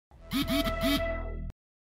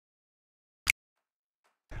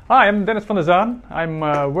Hi, I'm Dennis van der Zaan. I'm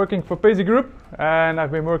working for Paisy Group, and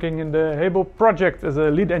I've been working in the Hable project as a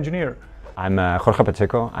lead engineer. I'm Jorge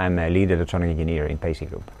Pacheco. I'm a lead electronic engineer in Paisy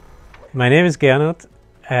Group. My name is Gernot,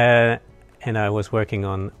 and I was working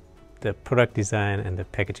on the product design and the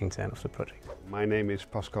packaging side of the project. My name is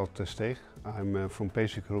Pascal Tersteeg. I'm from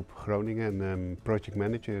Paisy Group Groningen and I'm project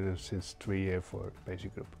manager since 3 years for Paisy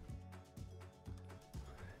Group.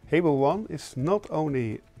 Hable One is not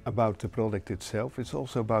only about the product itself, it's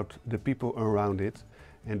also about the people around it,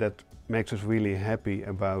 and that makes us really happy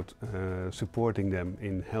about supporting them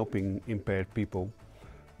in helping impaired people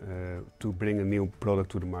to bring a new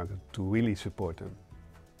product to the market, to really support them.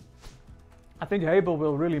 I think Hable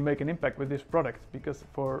will really make an impact with this product, because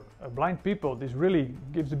for blind people this really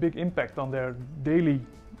gives a big impact on their daily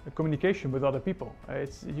communication with other people.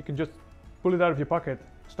 You can just pull it out of your pocket,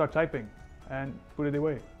 start typing and put it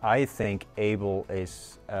away. I think Hable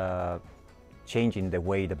is changing the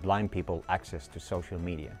way the blind people access to social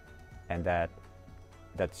media, and that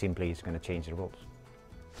simply is going to change the rules.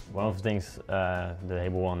 One of the things the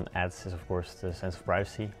Hable One adds is of course the sense of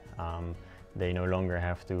privacy. They no longer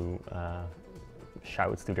have to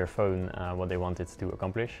shout to their phone what they want it to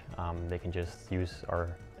accomplish. They can just use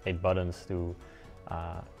our 8 buttons to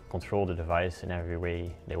control the device in every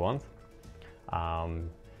way they want.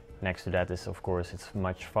 Next to that is, of course, it's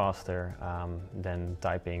much faster than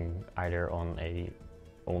typing either on a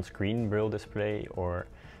on-screen braille display or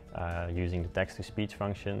using the text-to-speech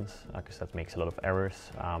functions, because that makes a lot of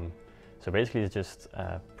errors. So basically it's just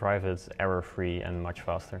private, error-free and much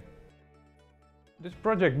faster. This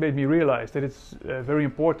project made me realize that it's very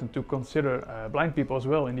important to consider blind people as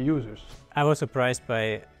well in the users. I was surprised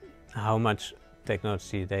by how much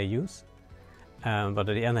technology they use, but on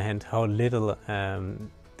the other hand, how little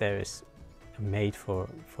there is made for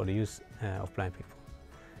the use of blind people.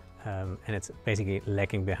 And it's basically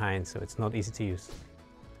lagging behind, so it's not easy to use.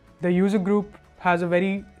 The user group has a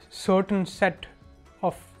very certain set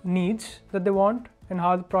of needs that they want and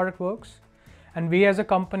how the product works. And we as a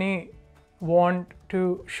company want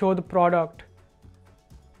to show the product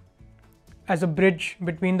as a bridge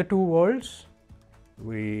between the two worlds.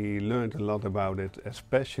 We learned a lot about it,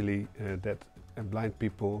 especially that blind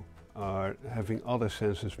people are having other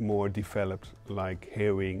senses more developed, like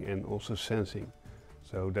hearing and also sensing.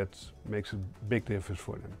 So that makes a big difference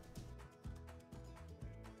for them.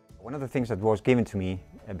 One of the things that was given to me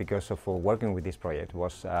because of working with this project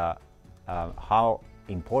was how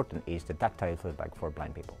important is the tactile feedback for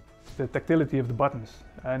blind people. The tactility of the buttons,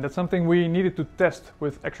 and that's something we needed to test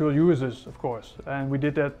with actual users, of course, and we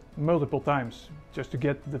did that multiple times just to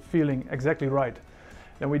get the feeling exactly right.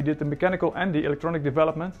 Then we did the mechanical and the electronic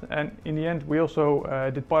development, and in the end we also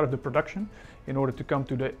did part of the production in order to come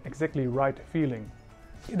to the exactly right feeling.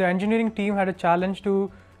 The engineering team had a challenge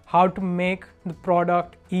to how to make the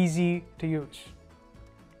product easy to use.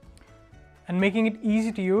 And making it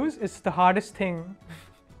easy to use is the hardest thing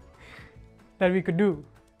that we could do.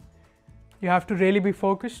 You have to really be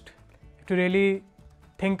focused, you have to really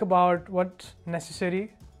think about what's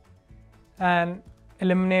necessary and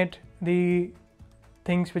eliminate the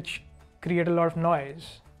things which create a lot of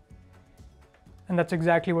noise. And that's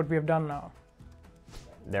exactly what we have done now.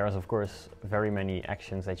 There is of course very many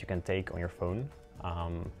actions that you can take on your phone,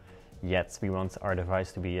 yet we want our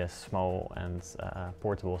device to be as small and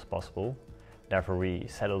portable as possible. Therefore we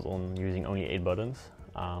settled on using only 8 buttons.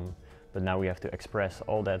 But now we have to express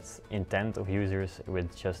all that intent of users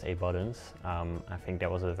with just 8 buttons. I think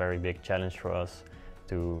that was a very big challenge for us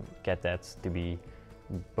to get that to be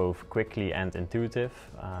both quickly and intuitive,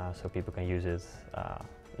 so people can use it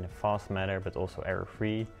in a fast manner but also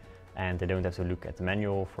error-free, and they don't have to look at the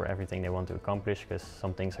manual for everything they want to accomplish, because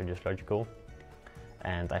some things are just logical.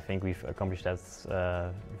 And I think we've accomplished that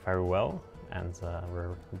very well, and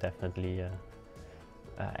we're definitely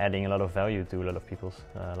adding a lot of value to a lot of people's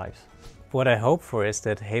lives. What I hope for is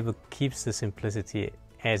that Hable keeps the simplicity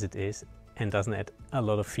as it is and doesn't add a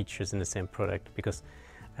lot of features in the same product, because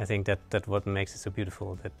I think that what makes it so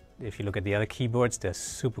beautiful. That if you look at the other keyboards, they're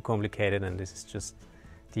super complicated, and this is just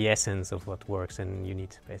the essence of what works and you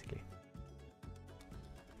need, basically.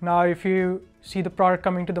 Now if you see the product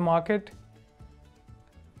coming to the market,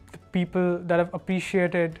 the people that have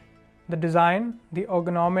appreciated the design, the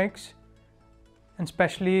ergonomics, and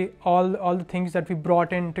especially all the things that we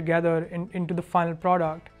brought in together into the final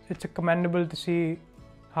product, it's commendable to see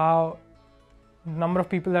how the number of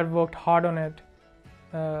people that have worked hard on it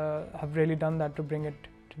have really done that to bring it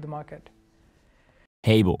to the market.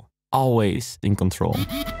 Hable, always in control.